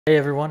Hey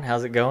everyone,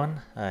 how's it going?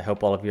 I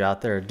hope all of you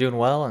out there are doing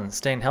well and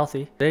staying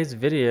healthy. Today's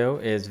video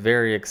is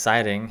very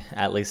exciting,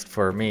 at least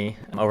for me.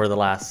 Over the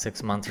last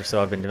 6 months or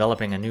so, I've been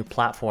developing a new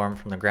platform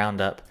from the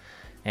ground up,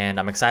 and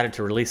I'm excited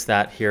to release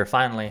that here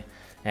finally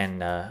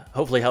and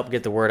hopefully help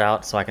get the word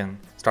out so I can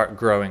start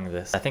growing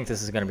this. I think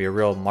this is going to be a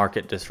real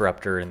market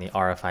disruptor in the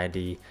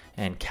RFID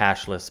and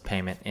cashless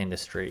payment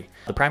industry.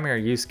 The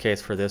primary use case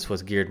for this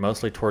was geared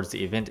mostly towards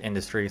the event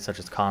industry, such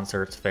as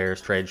concerts,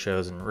 fairs, trade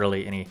shows, and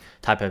really any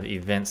type of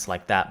events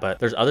like that. But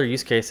there's other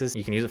use cases.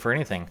 You can use it for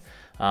anything.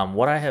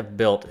 What I have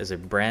built is a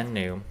brand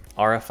new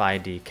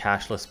RFID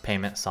cashless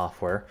payment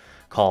software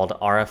called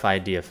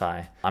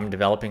RFIDify. I'm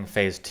developing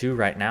phase 2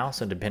 right now,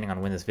 so depending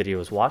on when this video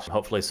is watched,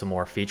 hopefully some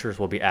more features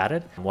will be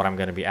added. What I'm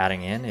going to be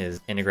adding in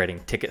is integrating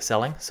ticket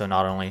selling. So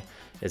not only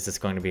is this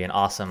going to be an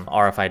awesome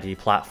RFID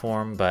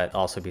platform, but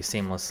also be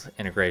seamless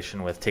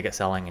integration with ticket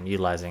selling and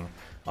utilizing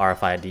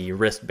RFID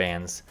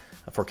wristbands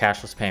for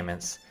cashless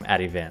payments at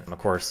event. Of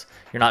course,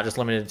 you're not just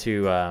limited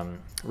to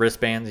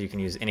wristbands. You can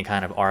use any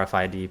kind of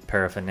RFID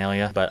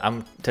paraphernalia, but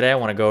today I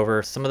want to go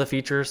over some of the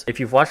features. If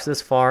you've watched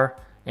this far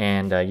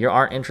and you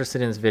aren't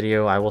interested in this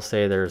video, I will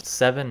say there's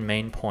 7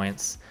 main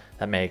points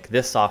that make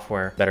this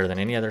software better than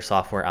any other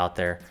software out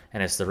there,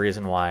 and it's the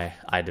reason why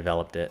I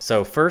developed it.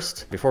 So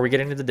first, before we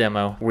get into the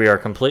demo, we are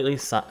completely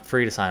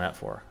free to sign up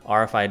for.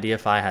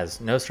 RFIDify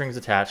has no strings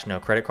attached, no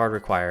credit card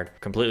required,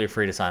 completely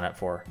free to sign up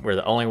for. We're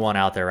the only one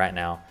out there right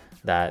now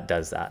that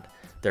does that.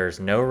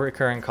 There's no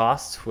recurring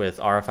costs with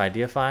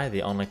RFIDify.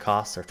 The only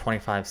costs are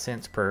 25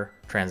 cents per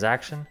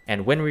transaction.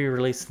 And when we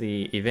release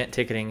the event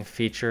ticketing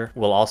feature,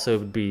 we'll also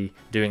be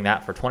doing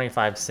that for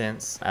 25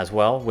 cents as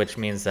well, which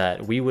means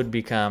that we would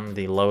become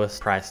the lowest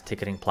price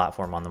ticketing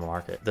platform on the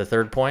market. The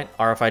third point,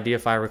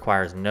 RFIDify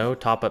requires no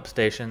top-up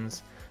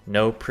stations,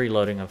 no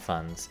preloading of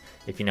funds.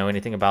 If you know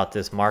anything about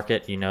this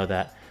market, you know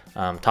that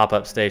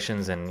top-up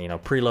stations and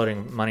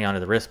preloading money onto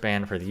the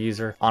wristband for the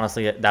user,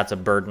 honestly, that's a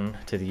burden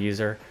to the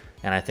user.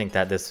 And I think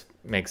that this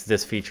makes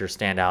this feature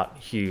stand out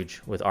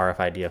huge with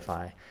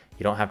RFIDify.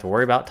 You don't have to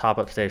worry about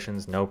top-up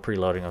stations, no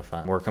preloading of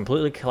funds. We're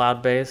completely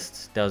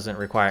cloud-based, doesn't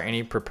require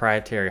any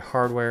proprietary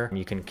hardware.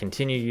 You can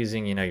continue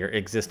using your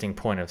existing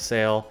point of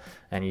sale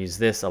and use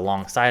this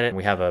alongside it.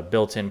 We have a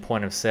built-in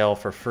point of sale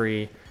for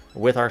free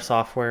with our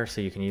software,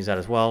 so you can use that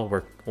as well.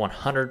 We're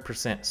 100%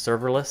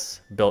 serverless,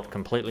 built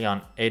completely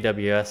on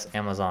AWS,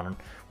 Amazon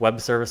Web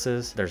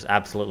Services. There's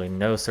absolutely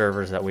no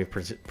servers that we've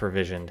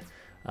provisioned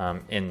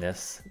in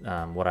this,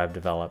 what I've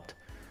developed.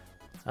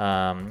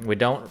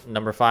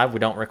 Number 5, we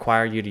don't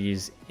require you to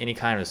use any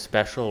kind of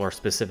special or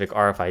specific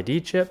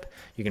RFID chip.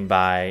 You can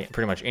buy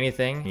pretty much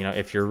anything.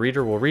 If your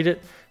reader will read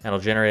it, it'll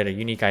generate a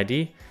unique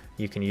ID.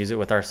 You can use it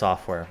with our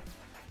software.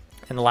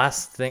 And the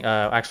last thing,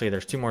 actually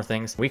there's 2 more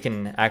things. We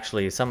can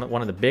actually,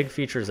 one of the big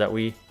features that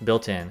we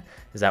built in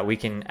is that we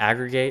can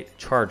aggregate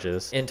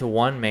charges into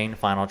one main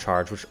final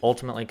charge, which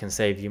ultimately can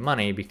save you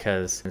money,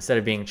 because instead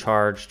of being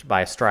charged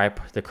by Stripe,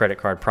 the credit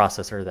card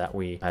processor that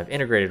we have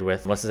integrated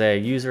with, let's say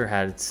a user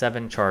had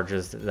 7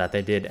 charges that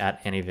they did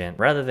at an event.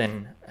 Rather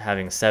than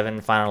having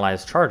 7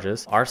 finalized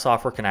charges, our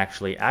software can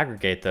actually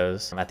aggregate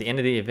those. At the end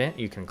of the event,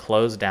 you can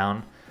close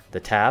down the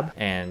tab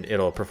and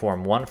it'll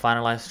perform one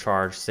finalized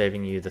charge,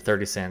 saving you the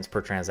 30 cents per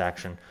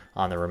transaction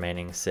on the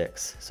remaining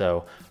 6.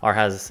 So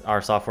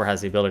our software has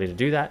the ability to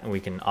do that, and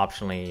we can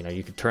optionally,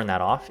 you could turn that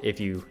off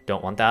if you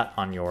don't want that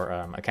on your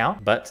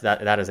account. But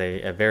that is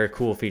a very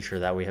cool feature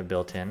that we have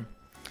built in.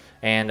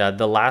 And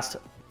the last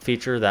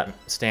feature that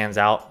stands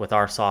out with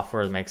our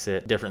software that makes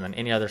it different than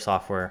any other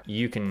software,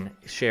 you can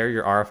share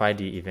your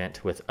RFID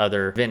event with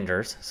other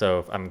vendors. So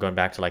if I'm going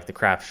back to like the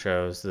craft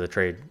shows, the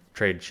trade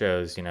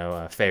shows,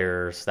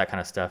 fairs, that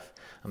kind of stuff.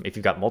 If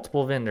you've got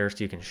multiple vendors,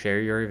 you can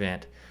share your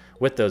event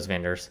with those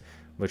vendors,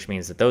 which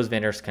means that those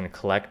vendors can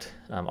collect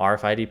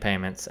RFID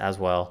payments as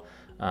well,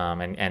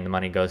 and the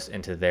money goes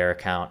into their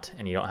account,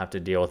 and you don't have to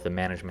deal with the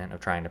management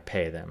of trying to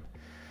pay them.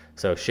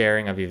 So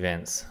sharing of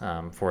events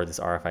for this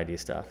RFID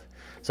stuff.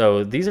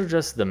 So these are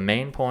just the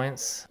main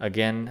points.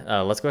 Again,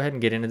 let's go ahead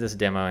and get into this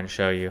demo and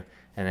show you.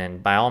 And then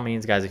by all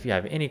means, guys, if you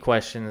have any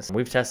questions,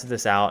 we've tested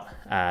this out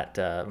at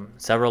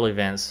several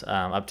events,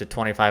 up to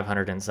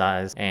 2,500 in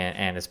size,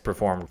 and it's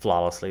performed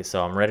flawlessly.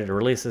 So I'm ready to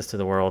release this to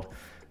the world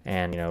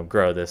and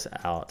grow this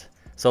out.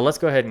 So let's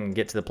go ahead and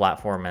get to the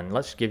platform, and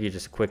let's give you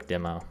just a quick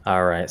demo.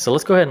 All right, so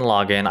let's go ahead and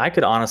log in. I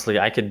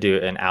could do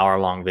an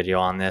hour-long video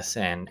on this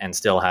and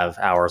still have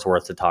hours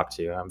worth to talk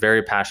to you. I'm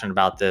very passionate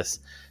about this,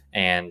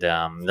 and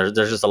there's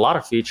just a lot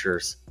of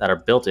features that are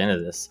built into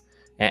this,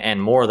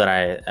 and more that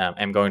I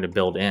am going to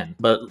build in.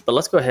 But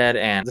let's go ahead,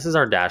 and this is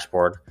our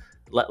dashboard.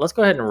 Let's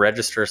go ahead and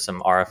register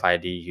some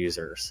RFID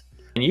users.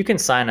 And you can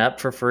sign up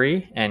for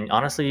free, and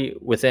honestly,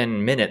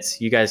 within minutes,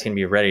 you guys can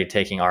be ready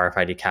taking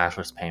RFID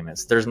cashless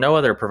payments. There's no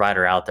other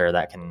provider out there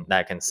that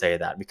can say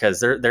that, because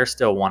they're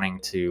still wanting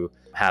to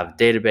have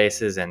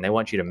databases, and they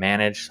want you to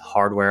manage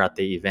hardware at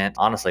the event.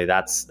 Honestly,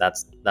 that's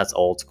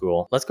old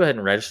school. Let's go ahead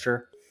and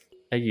register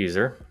a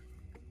user.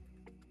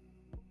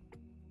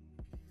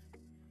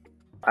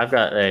 I've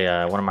got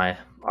one of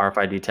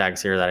RFID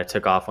tags here that I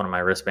took off one of my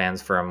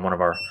wristbands from one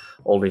of our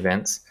old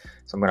events.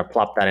 So I'm going to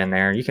plop that in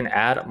there. You can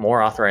add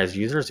more authorized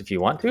users if you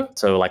want to.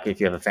 So like if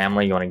you have a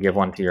family, you want to give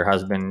one to your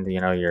husband,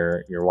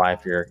 your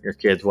wife, your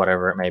kids,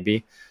 whatever it may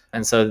be.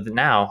 And so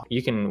now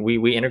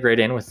we integrate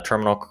in with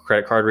terminal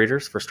credit card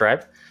readers for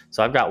Stripe.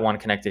 So I've got one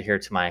connected here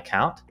to my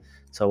account.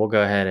 So we'll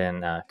go ahead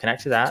and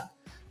connect to that,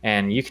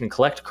 and you can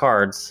collect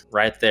cards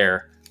right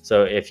there.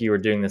 So if you were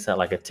doing this at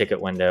like a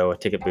ticket window, a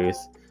ticket booth,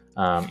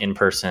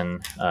 in-person,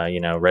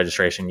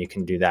 registration, you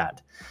can do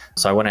that.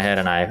 So I went ahead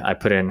and I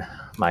put in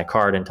my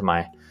card into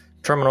my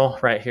terminal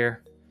right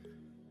here.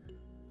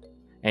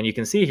 And you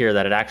can see here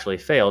that it actually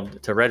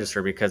failed to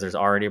register because there's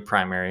already a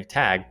primary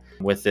tag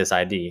with this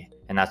ID.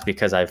 And that's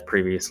because I've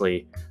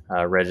previously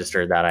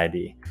registered that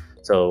ID.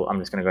 So I'm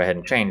just going to go ahead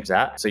and change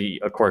that. So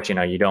of course,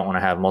 you don't want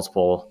to have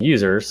multiple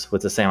users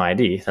with the same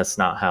ID. That's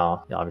not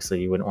how,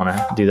 obviously you wouldn't want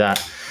to do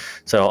that.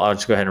 So I'll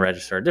just go ahead and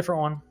register a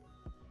different one.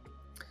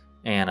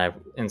 And I've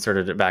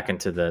inserted it back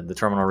into the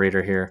terminal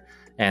reader here.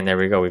 And there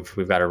we go.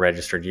 We've got a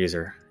registered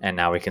user. And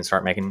now we can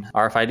start making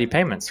RFID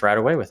payments right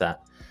away with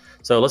that.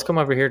 So let's come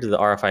over here to the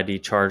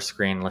RFID charge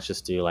screen. Let's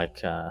just do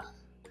like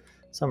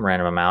some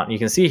random amount. You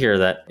can see here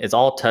that it's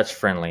all touch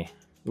friendly.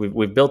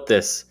 We've built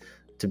this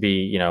to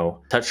be,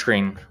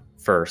 touchscreen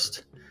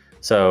first.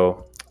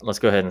 So let's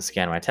go ahead and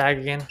scan my tag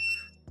again.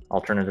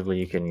 Alternatively,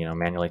 you can,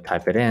 manually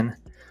type it in.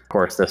 Of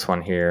course, this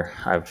one here,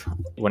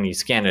 when you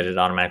scan it, it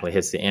automatically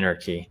hits the enter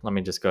key. Let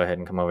me just go ahead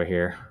and come over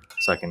here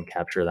so I can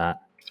capture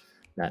that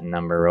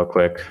number real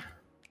quick.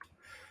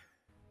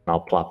 I'll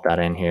plop that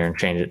in here and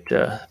change it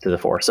to the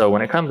 4. So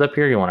when it comes up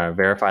here, you want to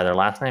verify their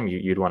last name.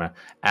 You'd want to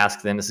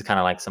ask them. This is kind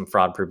of like some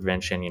fraud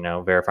prevention,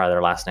 verify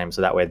their last name.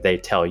 So that way they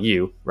tell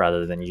you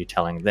rather than you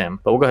telling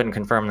them. But we'll go ahead and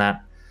confirm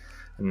that.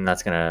 And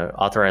that's going to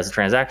authorize the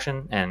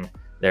transaction. And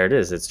there it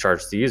is. It's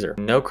charged to the user.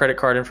 No credit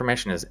card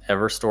information is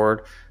ever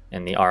stored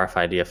in the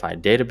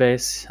RFIDify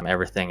database.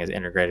 Everything is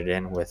integrated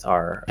in with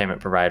our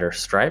payment provider,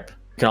 Stripe.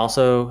 You can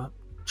also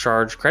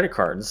charge credit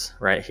cards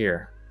right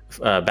here.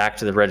 Back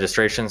to the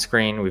registration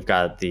screen, we've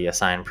got the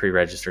assign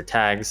pre-registered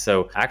tags.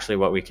 So actually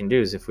what we can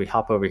do is if we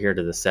hop over here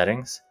to the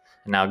settings,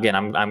 and now again,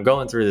 I'm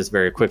going through this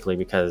very quickly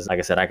because like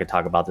I said, I could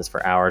talk about this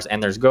for hours,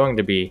 and there's going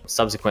to be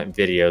subsequent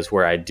videos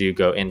where I do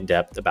go in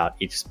depth about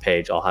each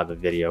page. I'll have a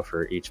video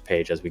for each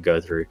page as we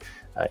go through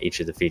each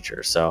of the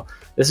features. So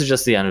this is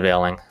just the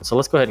unveiling. So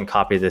let's go ahead and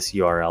copy this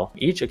URL.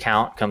 Each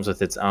account comes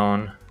with its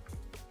own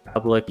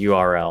public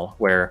URL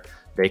where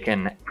they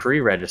can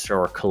pre-register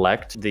or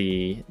collect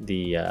the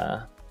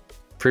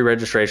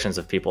pre-registrations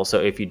of people. So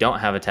if you don't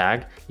have a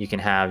tag, you can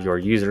have your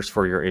users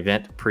for your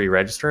event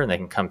pre-register and they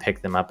can come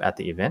pick them up at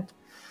the event.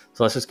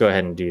 So let's just go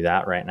ahead and do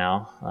that right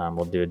now.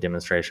 We'll do a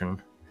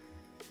demonstration.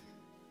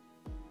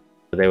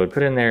 They would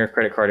put in their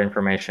credit card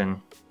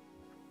information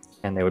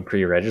and they would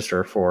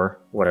pre-register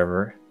for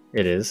whatever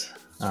it is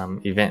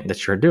event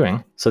that you're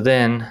doing. So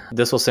then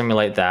this will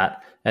simulate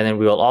that. And then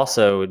we will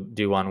also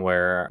do one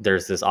where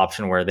there's this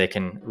option where they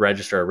can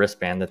register a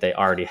wristband that they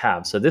already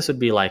have. So this would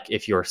be like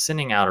if you're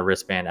sending out a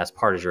wristband as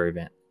part of your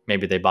event.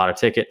 Maybe they bought a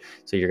ticket,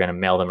 so you're going to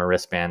mail them a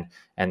wristband.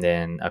 And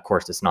then, of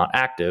course, it's not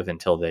active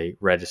until they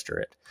register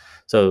it.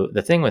 So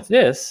the thing with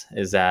this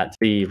is that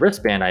the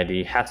wristband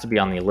ID has to be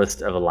on the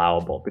list of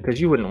allowable, because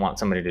you wouldn't want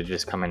somebody to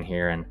just come in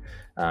here and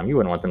you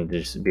wouldn't want them to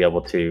just be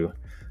able to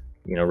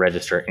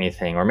register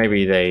anything. Or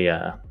maybe they,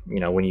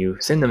 when you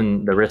send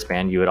them the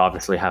wristband, you would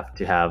obviously have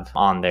to have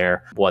on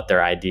there what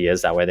their ID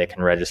is. That way they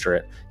can register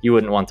it. You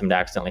wouldn't want them to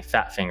accidentally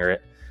fat finger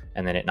it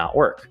and then it not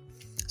work.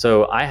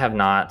 So I have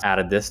not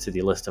added this to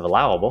the list of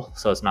allowable,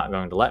 so it's not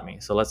going to let me.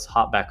 So let's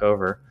hop back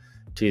over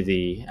to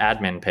the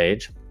admin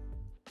page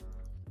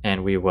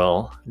and we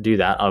will do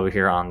that over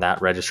here on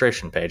that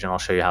registration page. And I'll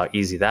show you how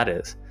easy that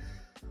is.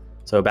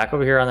 So back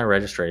over here on the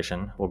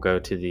registration, we'll go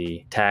to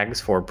the tags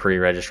for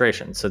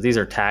pre-registration. So these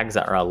are tags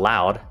that are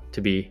allowed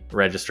to be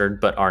registered,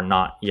 but are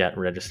not yet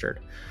registered.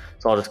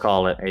 So I'll just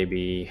call it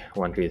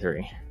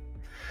AB123.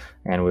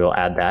 And we will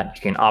add that.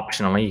 You can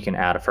optionally,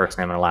 add a first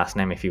name and a last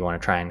name if you want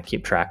to try and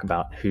keep track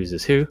about whose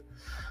is who.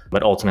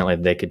 But ultimately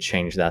they could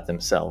change that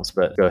themselves,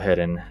 but go ahead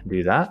and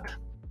do that.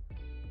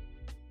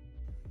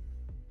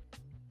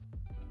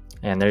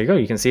 And there you go.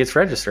 You can see it's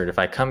registered. If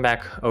I come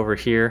back over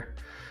here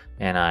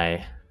and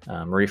I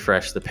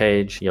refresh the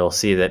page, you'll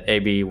see that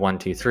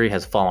AB123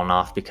 has fallen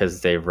off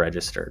because they've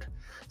registered.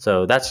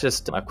 So that's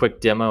just a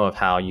quick demo of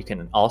how you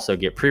can also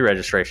get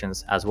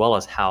pre-registrations, as well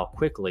as how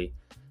quickly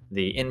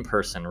the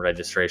in-person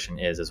registration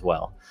is as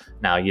well.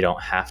 Now, you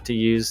don't have to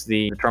use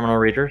the terminal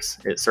readers.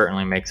 It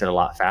certainly makes it a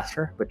lot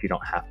faster, but you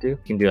don't have to. You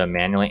can do a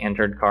manually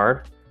entered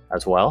card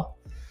as well.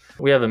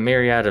 We have a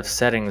myriad of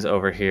settings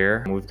over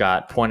here. We've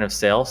got point of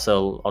sale,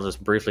 so I'll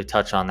just briefly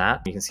touch on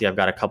that. You can see I've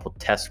got a couple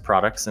test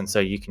products, and so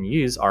you can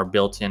use our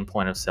built-in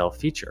point of sale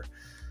feature.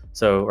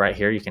 So right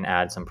here, you can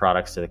add some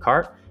products to the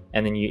cart,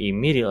 and then you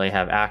immediately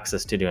have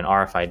access to do an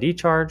RFID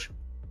charge.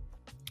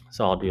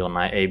 So I'll do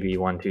my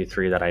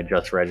AB123 that I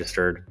just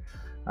registered.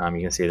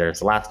 You can see there's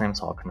the last name,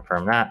 so I'll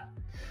confirm that.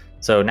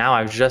 So now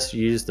I've just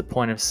used the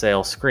point of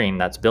sale screen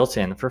that's built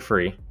in for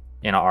free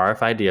in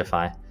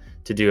RFIDify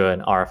to do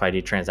an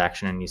RFID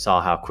transaction, and you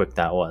saw how quick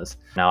that was.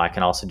 Now I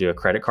can also do a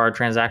credit card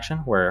transaction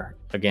where,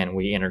 again,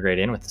 we integrate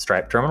in with the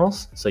Stripe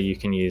terminals, so you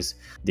can use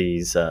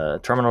these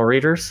terminal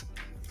readers.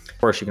 Of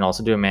course, you can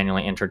also do a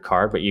manually entered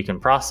card, but you can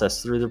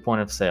process through the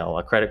point of sale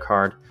a credit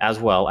card as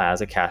well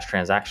as a cash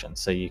transaction.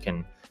 So you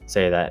can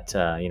say that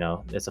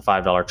it's a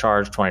 $5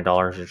 charge,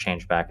 $20, your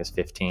change back is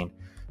 $15.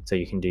 So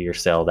you can do your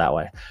sale that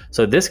way.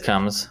 So this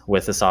comes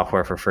with the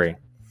software for free.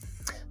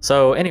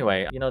 So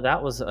anyway,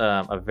 that was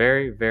a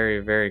very, very,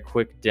 very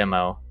quick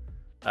demo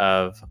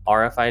of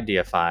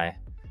RFIDify,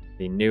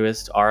 the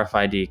newest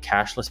RFID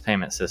cashless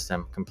payment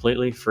system,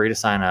 completely free to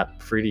sign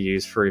up, free to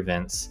use for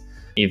events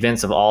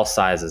of all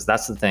sizes.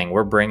 That's the thing.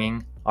 We're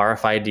bringing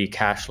RFID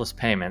cashless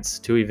payments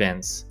to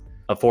events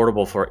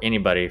affordable for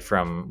anybody,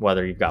 from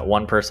whether you've got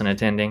one person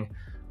attending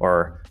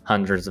or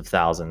hundreds of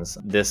thousands.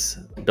 This,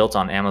 built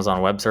on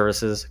Amazon Web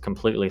Services,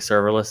 completely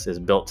serverless, is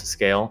built to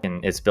scale,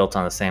 and it's built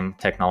on the same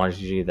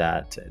technology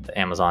that the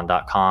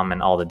Amazon.com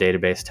and all the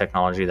database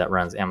technology that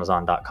runs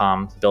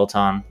Amazon.com is built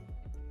on.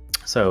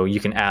 So you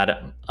can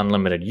add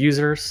unlimited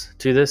users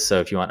to this. So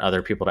if you want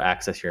other people to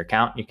access your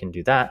account, you can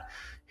do that.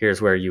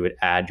 Here's where you would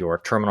add your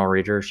terminal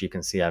readers. You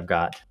can see I've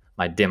got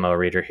my demo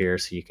reader here,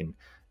 so you can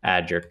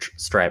add your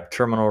Stripe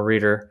terminal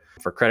reader.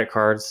 For credit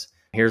cards,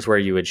 here's where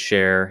you would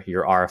share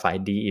your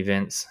RFID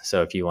events.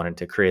 So if you wanted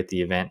to create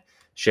the event,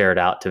 share it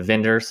out to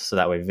vendors, so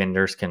that way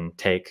vendors can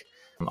take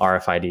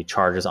RFID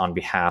charges on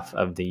behalf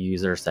of the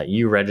users that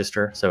you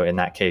register. So in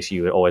that case,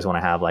 you would always want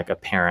to have like a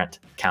parent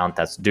account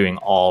that's doing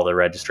all the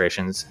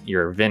registrations.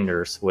 Your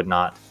vendors would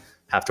not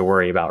have to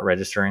worry about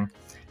registering.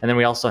 And then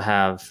we also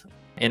have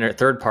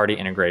third-party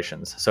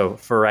integrations. So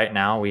for right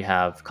now, we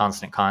have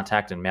Constant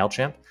Contact and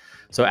MailChimp.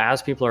 So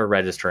as people are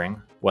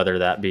registering, whether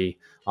that be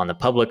on the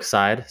public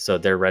side, so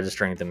they're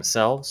registering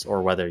themselves,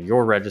 or whether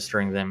you're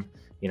registering them,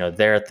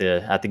 they're at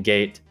the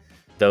gate,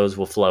 those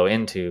will flow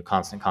into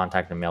Constant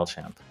Contact and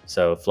MailChimp.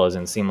 So it flows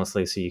in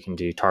seamlessly, so you can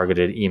do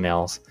targeted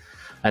emails.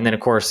 And then of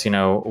course,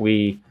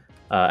 we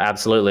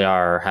absolutely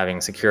are having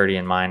security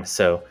in mind.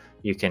 So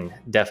you can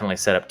definitely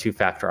set up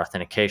two-factor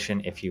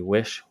authentication if you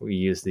wish. We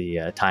use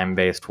the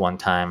time-based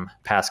one-time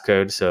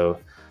passcode. So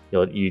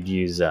you'd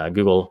use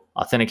Google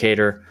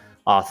Authenticator,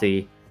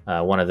 Authy,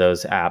 one of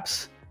those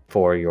apps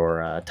for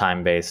your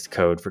time-based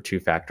code for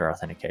two-factor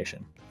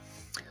authentication.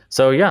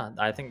 So yeah,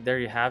 I think there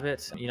you have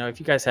it. If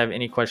you guys have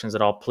any questions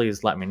at all,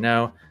 please let me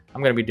know.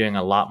 I'm going to be doing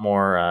a lot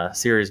more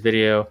series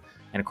video.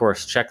 And of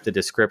course, check the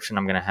description.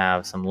 I'm going to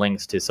have some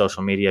links to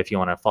social media if you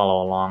want to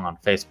follow along on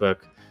Facebook,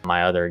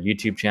 my other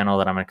YouTube channel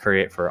that I'm going to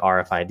create for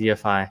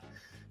RFIDify.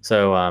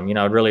 So,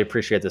 I'd really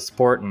appreciate the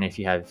support. And if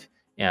you have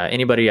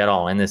anybody at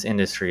all in this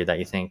industry that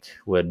you think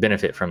would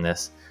benefit from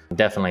this,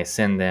 definitely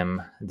send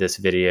them this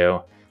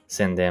video,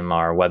 send them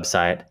our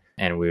website,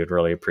 and we would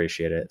really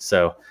appreciate it.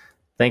 So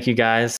thank you guys.